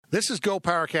This is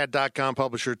GoPowerCat.com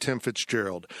publisher Tim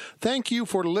Fitzgerald. Thank you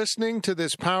for listening to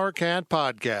this PowerCat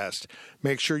podcast.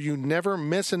 Make sure you never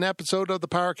miss an episode of the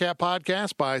PowerCat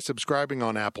podcast by subscribing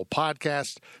on Apple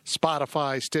Podcasts,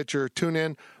 Spotify, Stitcher,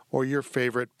 TuneIn, or your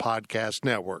favorite podcast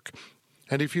network.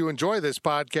 And if you enjoy this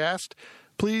podcast,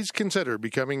 please consider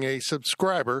becoming a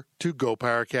subscriber to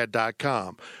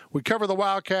GoPowerCat.com. We cover the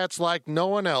Wildcats like no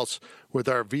one else, with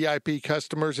our VIP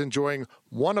customers enjoying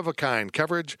one-of-a-kind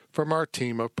coverage from our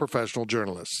team of professional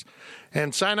journalists.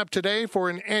 And sign up today for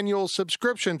an annual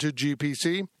subscription to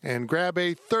GPC and grab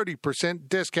a 30%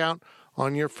 discount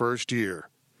on your first year.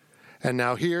 And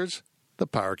now here's the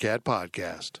PowerCat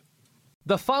Podcast.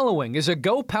 The following is a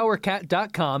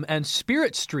GoPowerCat.com and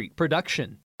Spirit Street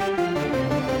production.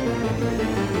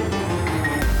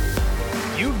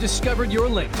 You've discovered your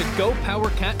link to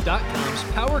GoPowerCat.com's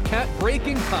PowerCat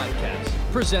Breaking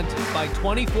Podcast, presented by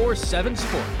 24/7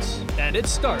 Sports. And it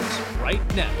starts right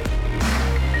now.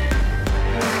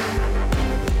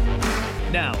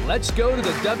 Now, let's go to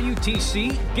the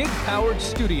WTC Gig-Powered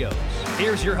Studios.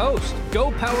 Here's your host,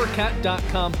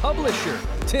 GoPowerCat.com publisher,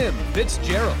 Tim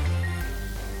Fitzgerald.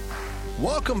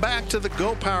 Welcome back to the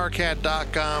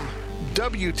GoPowerCat.com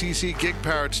WTC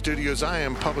Gig-Powered Studios. I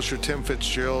am publisher Tim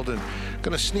Fitzgerald, and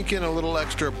going to sneak in a little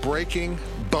extra breaking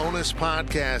bonus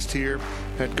podcast here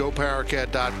at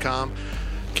GoPowerCat.com.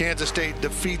 Kansas State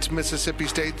defeats Mississippi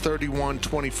State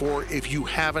 31-24. If you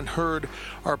haven't heard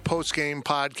our post-game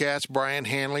podcast, Brian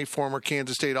Hanley, former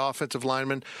Kansas State offensive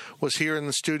lineman, was here in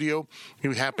the studio.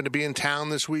 He happened to be in town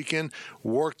this weekend.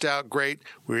 Worked out great.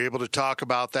 We were able to talk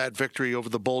about that victory over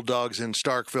the Bulldogs in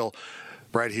Starkville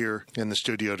right here in the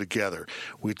studio together.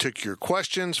 We took your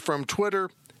questions from Twitter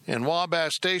and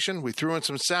Wabash Station. We threw in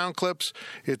some sound clips.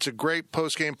 It's a great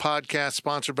post-game podcast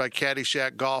sponsored by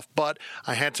Caddyshack Golf, but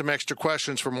I had some extra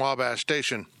questions from Wabash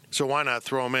Station, so why not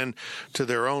throw them in to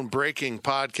their own breaking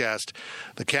podcast?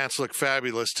 The Cats look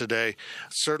fabulous today.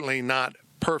 Certainly not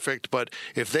perfect, but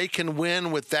if they can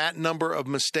win with that number of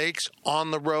mistakes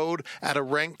on the road at a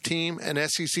ranked team, an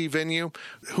SEC venue,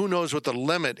 who knows what the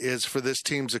limit is for this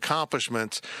team's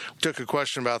accomplishments. We took a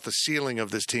question about the ceiling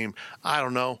of this team. I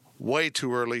don't know. Way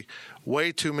too early.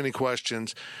 Way too many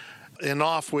questions. In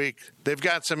off week, they've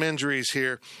got some injuries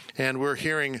here, and we're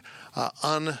hearing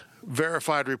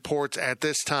unverified reports at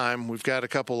this time. We've got a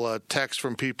couple texts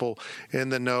from people in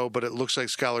the know, but it looks like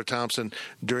Skylar Thompson,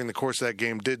 during the course of that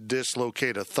game, did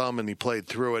dislocate a thumb, and he played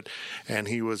through it, and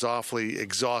he was awfully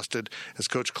exhausted, as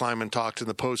Coach Kleiman talked in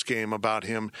the postgame about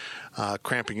him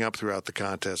cramping up throughout the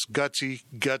contest.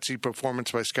 Gutsy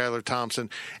performance by Skylar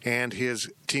Thompson, and his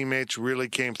teammates really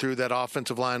came through. That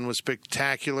offensive line was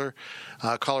spectacular.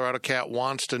 Colorado Cat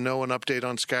wants to know an update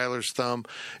on Skylar's thumb.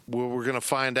 We're going to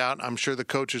find out. I'm sure the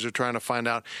coaches are trying to find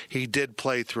out. He did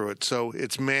play through it, so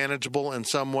it's manageable in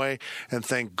some way, and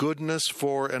thank goodness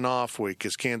for an off week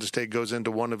as Kansas State goes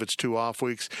into one of its two off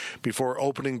weeks before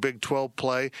opening Big 12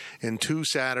 play in 2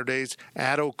 Saturdays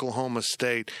at Oklahoma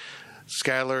State.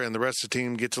 Skylar and the rest of the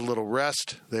team gets a little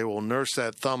rest. They will nurse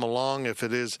that thumb along if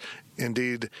it is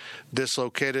indeed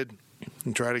dislocated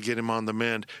and try to get him on the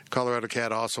mend. Colorado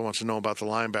Cat also wants to know about the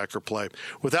linebacker play.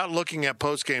 Without looking at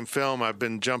post-game film, I've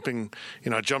been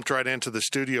I jumped right into the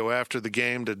studio after the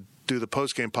game to do the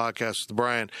post-game podcast with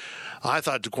Brian. I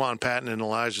thought Daquan Patton and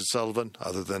Elijah Sullivan,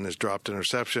 other than his dropped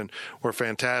interception, were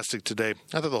fantastic today.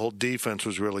 I thought the whole defense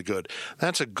was really good.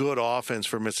 That's a good offense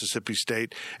for Mississippi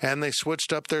State, and they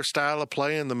switched up their style of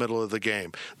play in the middle of the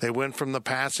game. They went from the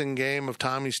passing game of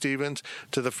Tommy Stevens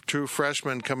to the true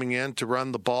freshman coming in to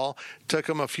run the ball. Took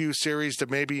them a few series to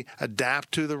maybe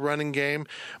adapt to the running game,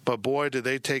 but boy, did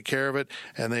they take care of it,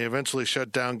 and they eventually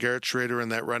shut down Garrett Schrader in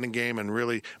that running game and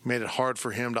really made it hard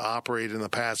for him to operate in the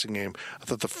passing game. I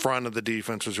thought the front of the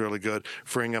defense was really good,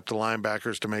 freeing up the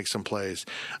linebackers to make some plays.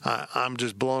 I'm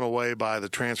just blown away by the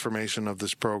transformation of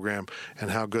this program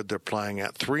and how good they're playing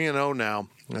at. 3-0 now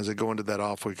as they go into that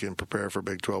off week and prepare for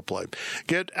Big 12 play.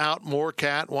 Get Out More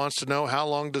Cat wants to know, how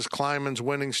long does Kleiman's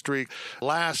winning streak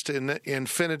last? In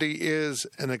infinity is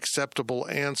an acceptable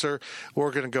answer.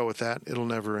 We're going to go with that. It'll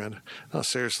never end. No,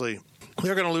 seriously,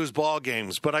 they're going to lose ball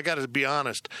games, but I got to be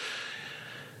honest.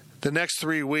 The next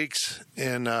 3 weeks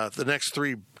and the next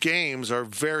 3 games are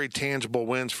very tangible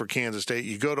wins for Kansas State.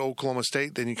 You go to Oklahoma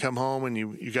State, then you come home and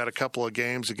you got a couple of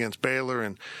games against Baylor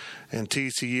and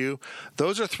TCU.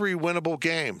 Those are 3 winnable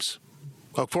games.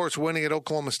 Of course, winning at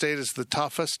Oklahoma State is the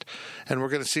toughest, and we're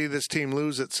going to see this team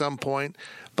lose at some point.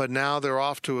 But now they're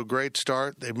off to a great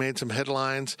start. They've made some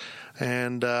headlines,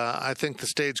 and I think the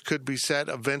stage could be set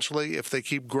eventually if they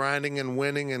keep grinding and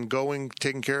winning and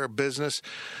taking care of business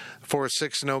for a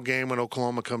 6-0 game when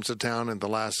Oklahoma comes to town in the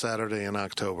last Saturday in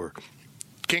October.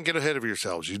 can't get ahead of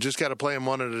yourselves. You just got to play them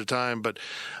one at a time. But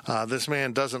this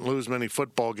man doesn't lose many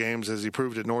football games, as he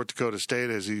proved at North Dakota State,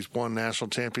 as he's won national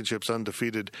championships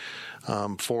undefeated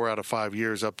 4 out of 5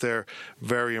 years up there.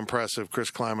 Very impressive.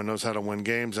 Chris Klieman knows how to win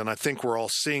games, and I think we're all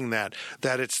seeing that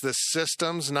it's the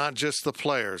systems, not just the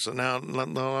players. Now,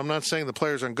 I'm not saying the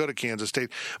players aren't good at Kansas State,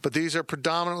 but these are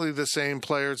predominantly the same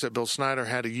players that Bill Snyder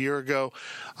had a year ago.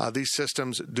 These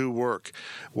systems do work.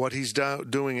 What he's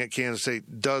doing at Kansas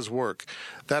State does work.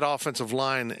 That offensive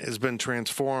line has been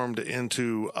transformed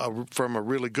into from a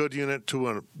really good unit to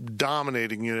a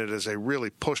dominating unit as they really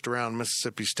pushed around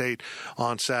Mississippi State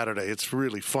on Saturday. It's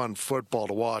really fun football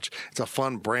to watch. It's a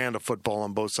fun brand of football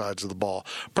on both sides of the ball.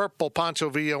 Purple Pancho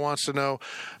Villa wants to know,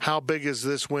 how big is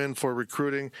this win for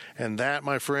recruiting? And that,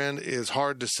 my friend, is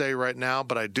hard to say right now,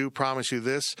 but I do promise you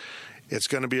this. It's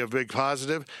going to be a big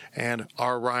positive, and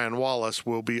our Ryan Wallace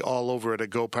will be all over it at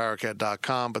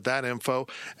GoPowerCat.com. But that info,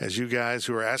 as you guys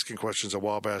who are asking questions at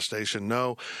Wabash Station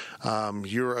know,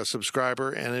 you're a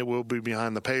subscriber, and it will be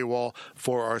behind the paywall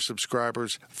for our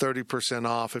subscribers. 30%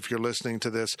 off if you're listening to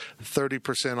this.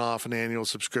 30% off an annual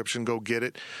subscription. Go get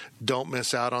it. Don't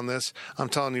miss out on this. I'm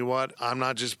telling you what, I'm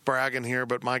not just bragging here,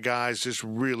 but my guys just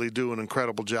really do an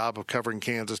incredible job of covering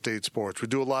Kansas State sports. We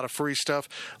do a lot of free stuff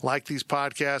like these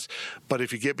podcasts, but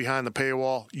if you get behind the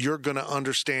paywall, you're going to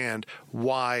understand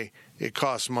why it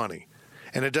costs money.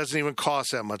 And it doesn't even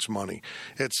cost that much money.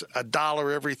 It's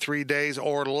 $1 every 3 days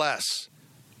or less.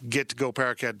 Get to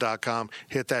GoPowerCat.com,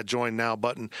 hit that Join Now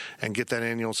button, and get that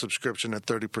annual subscription at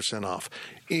 30% off.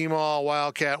 Email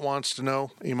Wildcat wants to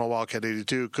know, Email Wildcat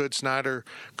 82, could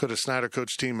a Snyder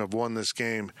coach team have won this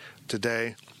game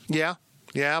today?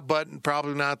 Yeah, but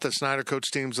probably not the Snyder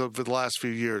coach teams of the last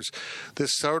few years.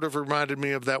 This sort of reminded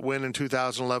me of that win in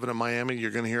 2011 in Miami.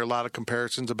 You're going to hear a lot of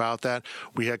comparisons about that.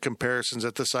 We had comparisons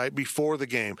at the site before the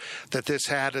game that this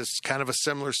had as kind of a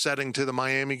similar setting to the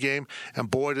Miami game. And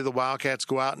boy, did the Wildcats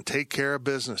go out and take care of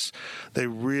business. They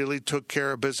really took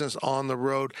care of business on the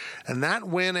road. And that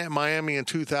win at Miami in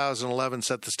 2011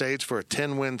 set the stage for a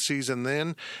 10-win season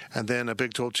then, and then a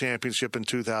Big 12 championship in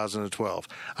 2012.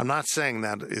 I'm not saying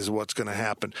that is what's going to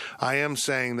happen. I am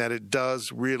saying that it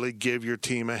does really give your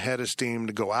team a head of steam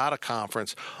to go out of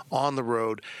conference on the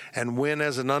road and win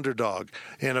as an underdog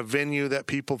in a venue that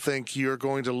people think you're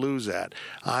going to lose at.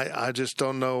 I just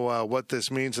don't know what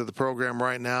this means to the program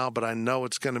right now, but I know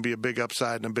it's going to be a big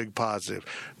upside and a big positive.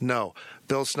 No,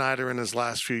 Bill Snyder in his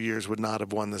last few years would not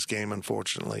have won this game,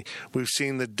 unfortunately. We've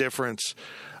seen the difference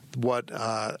what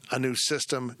a new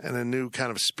system and a new kind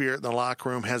of spirit in the locker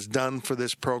room has done for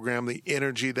this program, the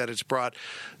energy that it's brought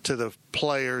to the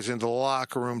players, into the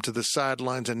locker room, to the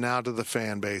sidelines, and now to the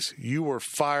fan base. You were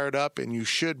fired up, and you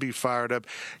should be fired up.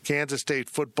 Kansas State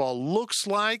football looks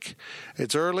like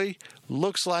it's early,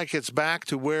 looks like it's back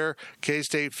to where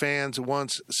K-State fans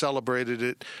once celebrated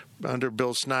it under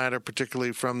Bill Snyder,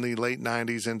 particularly from the late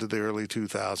 90s into the early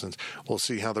 2000s. We'll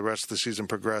see how the rest of the season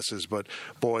progresses, but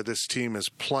boy, this team is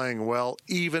playing well,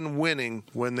 even winning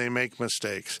when they make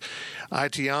mistakes.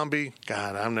 Itiambi,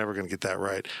 God, I'm never going to get that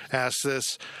right, asks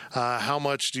this, how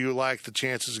much do you like the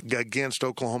chances against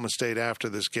Oklahoma State after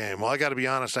this game? Well, I got to be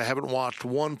honest, I haven't watched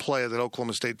one play of that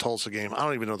Oklahoma State-Tulsa game. I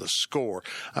don't even know the score.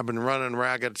 I've been running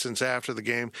ragged since after the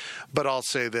game, but I'll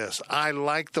say this. I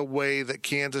like the way that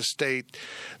Kansas State,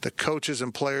 the coaches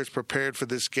and players prepared for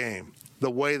this game, the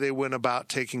way they went about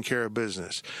taking care of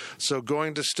business. So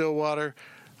going to Stillwater,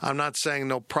 I'm not saying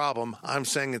no problem. I'm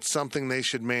saying it's something they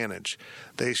should manage.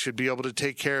 They should be able to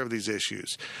take care of these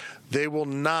issues. They will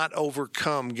not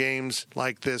overcome games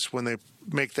like this when they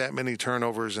make that many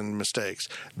turnovers and mistakes.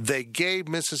 They gave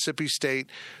Mississippi State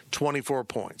 24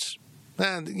 points.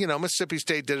 And, you know, Mississippi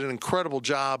State did an incredible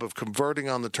job of converting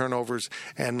on the turnovers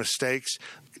and mistakes.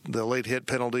 The late hit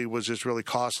penalty was just really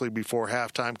costly before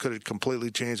halftime. Could have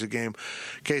completely changed the game.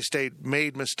 K-State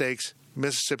made mistakes.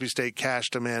 Mississippi State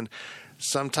cashed them in.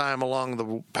 Sometime along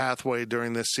the pathway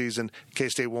during this season,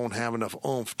 K-State won't have enough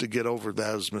oomph to get over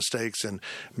those mistakes and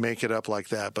make it up like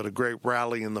that. But a great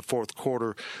rally in the fourth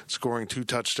quarter, scoring 2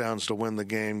 touchdowns to win the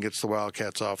game, gets the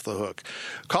Wildcats off the hook.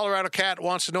 Colorado Cat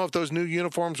wants to know if those new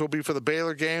uniforms will be for the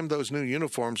Baylor game. Those new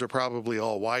uniforms are probably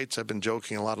all whites. I've been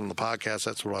joking a lot on the podcast.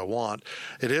 That's what I want.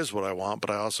 It is what I want, but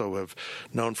I also have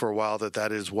known for a while that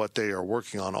that is what they are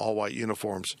working on, all white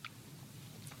uniforms.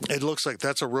 It looks like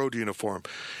that's a road uniform.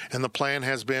 And the plan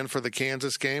has been for the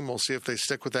Kansas game. We'll see if they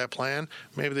stick with that plan.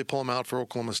 Maybe they pull them out for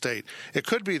Oklahoma State. It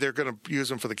could be they're going to use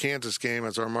them for the Kansas game,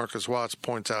 as our Marcus Watts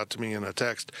points out to me in a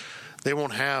text. They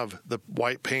won't have the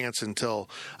white pants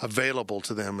available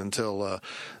to them until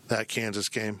that Kansas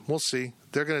game. We'll see.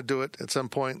 They're going to do it at some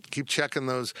point. Keep checking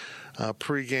those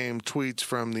pregame tweets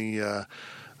from the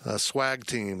swag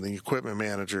team, the equipment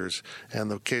managers,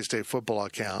 and the K-State football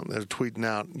account. They're tweeting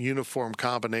out uniform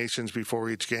combinations before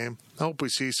each game. I hope we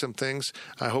see some things.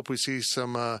 I hope we see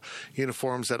some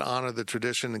uniforms that honor the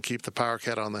tradition and keep the Power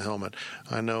Cat on the helmet.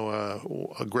 I know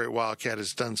a great Wildcat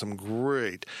has done some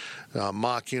great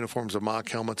mock uniforms or mock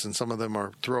helmets, and some of them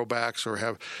are throwbacks or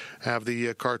have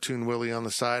the cartoon Willie on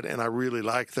the side, and I really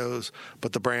like those,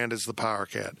 but the brand is the Power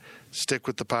Cat. Stick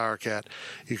with the Power Cat.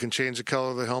 You can change the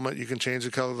color of the helmet, you can change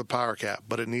the color of the Power Cat,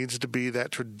 but it needs to be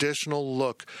that traditional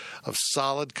look of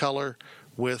solid color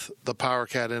with the Power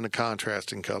Cat in a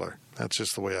contrasting color. That's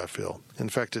just the way I feel.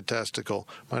 Infected testicle.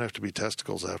 Might have to be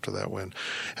testicles after that win.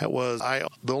 It was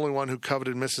the only one who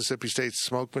coveted Mississippi State's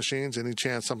smoke machines. Any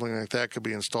chance something like that could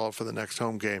be installed for the next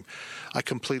home game? I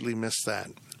completely missed that.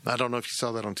 I don't know if you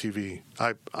saw that on TV.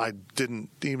 I didn't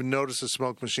even notice the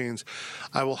smoke machines.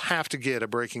 I will have to get a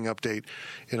breaking update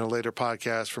in a later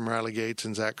podcast from Riley Gates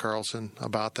and Zach Carlson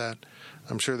about that.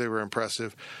 I'm sure they were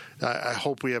impressive. I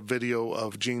hope we have video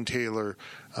of Gene Taylor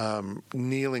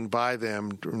kneeling by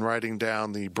them and writing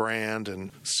down the brand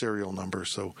and serial number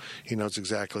so he knows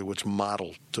exactly which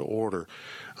model to order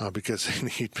because they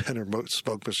need better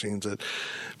smoke machines at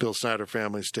Bill Snyder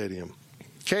Family Stadium.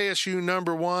 KSU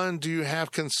number 1, do you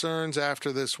have concerns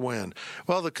after this win?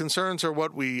 Well, the concerns are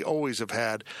what we always have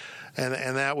had, and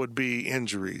that would be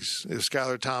injuries. If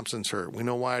Skylar Thompson's hurt, we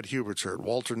know Wyatt Hubert's hurt.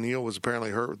 Walter Neal was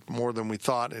apparently hurt more than we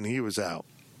thought, and he was out.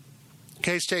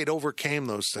 K-State overcame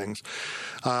those things,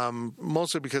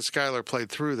 mostly because Skylar played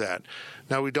through that.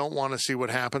 Now, we don't want to see what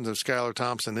happens if Skylar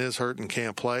Thompson is hurt and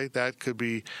can't play. That could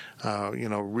be,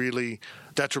 really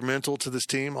detrimental to this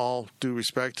team. All due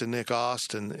respect to Nick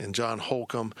Ost and John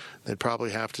Holcomb, they'd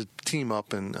probably have to team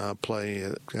up and play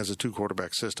as a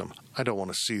 2-quarterback system. I don't want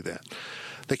to see that.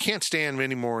 They can't stand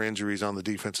many more injuries on the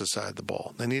defensive side of the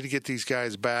ball. They need to get these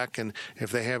guys back, and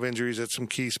if they have injuries at some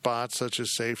key spots, such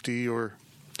as safety or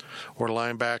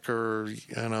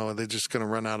linebacker, they're just going to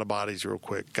run out of bodies real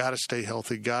quick. Got to stay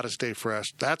healthy, got to stay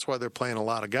fresh. That's why they're playing a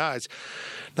lot of guys.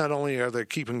 Not only are they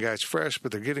keeping guys fresh,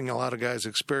 but they're getting a lot of guys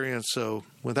experience. So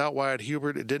without Wyatt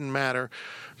Hubert, it didn't matter.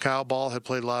 Kyle Ball had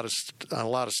played a lot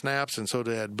of snaps, and so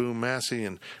did Boom Massey,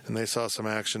 and they saw some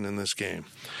action in this game.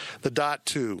 The dot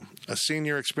 2, a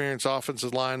senior experienced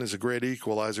offensive line is a great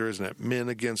equalizer, isn't it? Men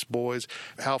against boys.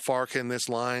 How far can this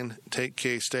line take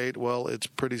K-State? Well, it's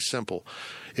pretty simple.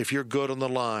 If you're good on the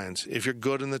lines, if you're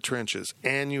good in the trenches,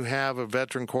 and you have a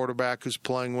veteran quarterback who's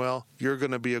playing well, you're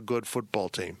going to be a good football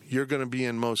team. You're going to be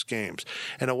in most games.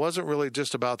 And it wasn't really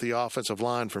just about the offensive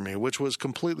line for me, which was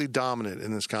completely dominant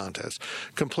in this contest,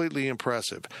 completely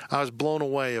impressive. I was blown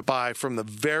away by, from the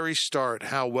very start,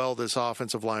 how well this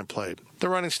offensive line played. The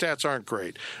running stats aren't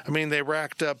great. I mean, they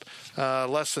racked up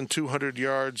less than 200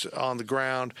 yards on the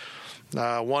ground.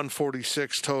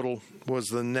 146 total was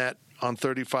the net on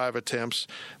 35 attempts.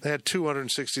 They had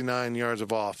 269 yards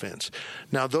of offense.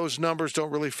 Now, those numbers don't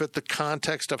really fit the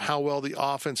context of how well the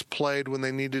offense played when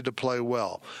they needed to play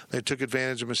well. They took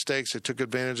advantage of mistakes. They took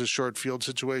advantage of short field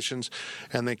situations,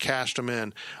 and they cashed them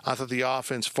in. I thought the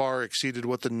offense far exceeded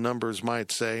what the numbers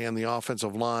might say, and the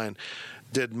offensive line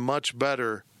did much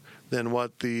better than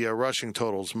what the rushing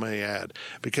totals may add.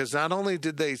 Because not only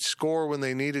did they score when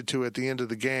they needed to at the end of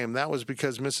the game, that was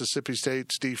because Mississippi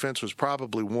State's defense was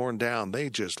probably worn down. They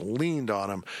just leaned on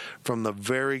them from the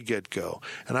very get-go.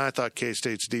 And I thought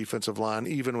K-State's defensive line,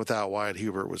 even without Wyatt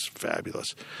Hubert, was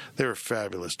fabulous. They were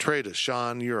fabulous. Trey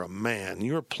Deshawn, you're a man.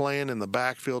 You're playing in the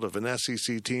backfield of an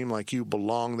SEC team like you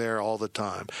belong there all the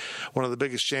time. One of the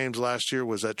biggest shames last year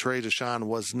was that Trey Deshawn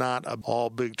was not an all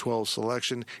Big 12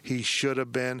 selection. He should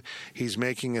have been. He's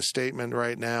making a statement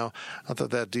right now. I thought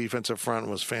that defensive front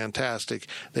was fantastic.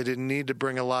 They didn't need to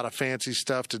bring a lot of fancy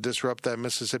stuff to disrupt that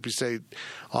Mississippi State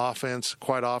offense.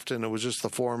 Quite often, it was just the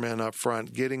 4 men up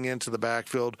front getting into the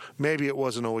backfield. Maybe it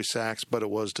wasn't always sacks, but it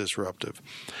was disruptive.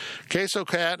 Queso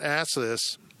Cat asked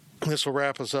this. This will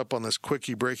wrap us up on this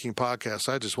quickie breaking podcast.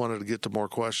 I just wanted to get to more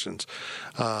questions.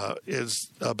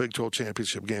 Is a Big 12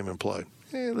 championship game in play?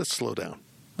 Let's slow down.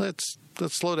 Let's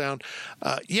slow down.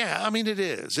 Yeah, I mean, it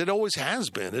is. It always has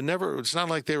been. It's not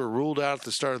like they were ruled out at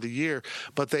the start of the year,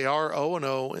 but they are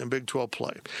 0-0 in Big 12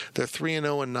 play. They're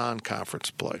 3-0 in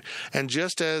non-conference play. And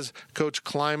just as Coach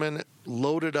Kleiman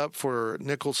loaded up for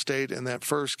Nicholls State in that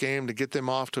first game to get them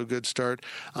off to a good start,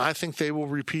 I think they will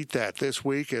repeat that this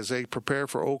week as they prepare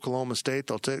for Oklahoma State.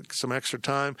 They'll take some extra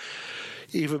time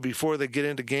even before they get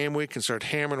into game week and start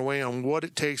hammering away on what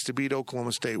it takes to beat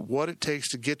Oklahoma State, what it takes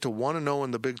to get to 1-0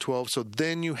 in the Big 12. So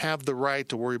then you have the right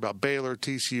to worry about Baylor,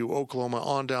 TCU, Oklahoma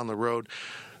on down the road.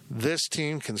 this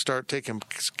team can start taking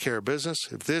care of business,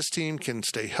 if this team can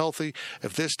stay healthy,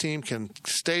 if this team can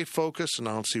stay focused, and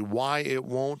I don't see why it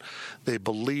won't, they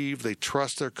believe, they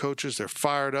trust their coaches, they're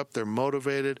fired up, they're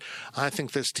motivated. I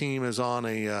think this team is on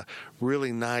a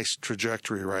really nice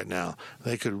trajectory right now.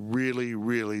 They could really,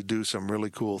 really do some really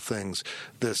cool things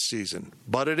this season.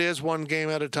 But it is one game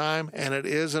at a time, and it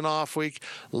is an off week.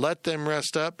 Let them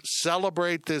rest up.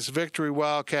 Celebrate this victory,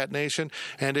 Wildcat Nation.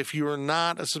 And if you are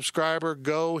not a subscriber,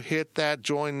 go hit that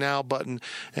Join Now button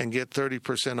and get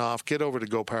 30% off. Get over to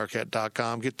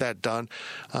GoPowerCat.com. Get that done.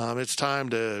 It's time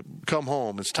to come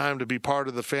home. It's time to be part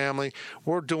of the family.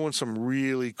 We're doing some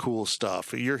really cool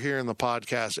stuff. You're hearing the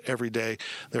podcast every day.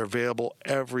 They're available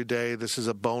every day. This is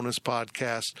a bonus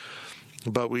podcast.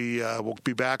 But we'll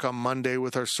be back on Monday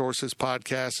with our Sources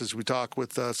podcast as we talk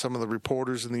with some of the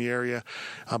reporters in the area.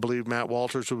 I believe Matt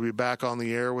Walters will be back on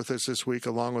the air with us this week,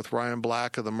 along with Ryan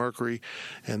Black of the Mercury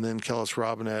and then Kellis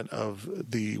Robinette of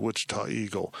the Wichita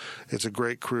Eagle. It's a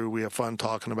great crew. We have fun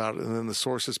talking about it. And then the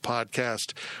Sources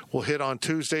podcast will hit on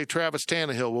Tuesday. Travis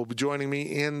Tannehill will be joining me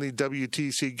in the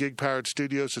WTC Gig Powered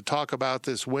Studios to talk about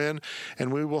this win.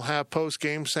 And we will have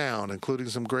post-game sound, including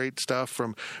some great stuff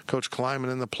from Coach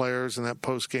Kleiman and the players and that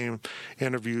post-game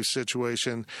interview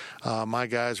situation. My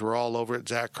guys were all over it.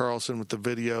 Zach Carlson with the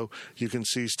video. You can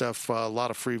see stuff, a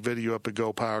lot of free video up at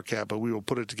Go Power Cat, but we will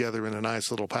put it together in a nice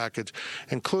little package,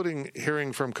 including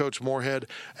hearing from Coach Moorhead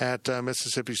at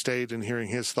Mississippi State and hearing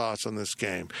his thoughts on this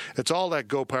game. It's all at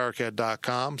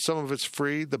GoPowerCat.com. Some of it's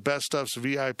free. The best stuff's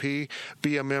VIP.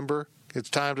 Be a member. It's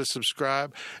time to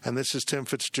subscribe. And this is Tim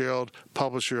Fitzgerald,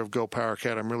 publisher of Go Power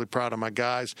Cat. I'm really proud of my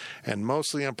guys, and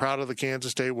mostly I'm proud of the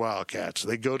Kansas State Wildcats.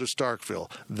 They go to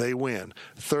Starkville. They win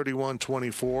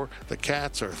 31-24. The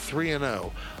Cats are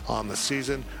 3-0 on the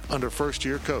season under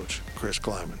first-year coach Chris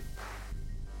Kleiman.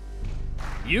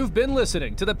 You've been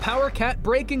listening to the Power Cat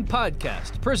Breaking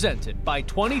Podcast, presented by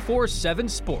 24/7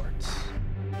 Sports.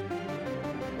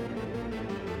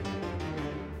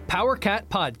 Power Cat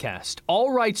Podcast.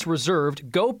 All rights reserved.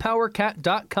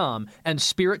 GoPowerCat.com and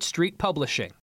Spirit Street Publishing.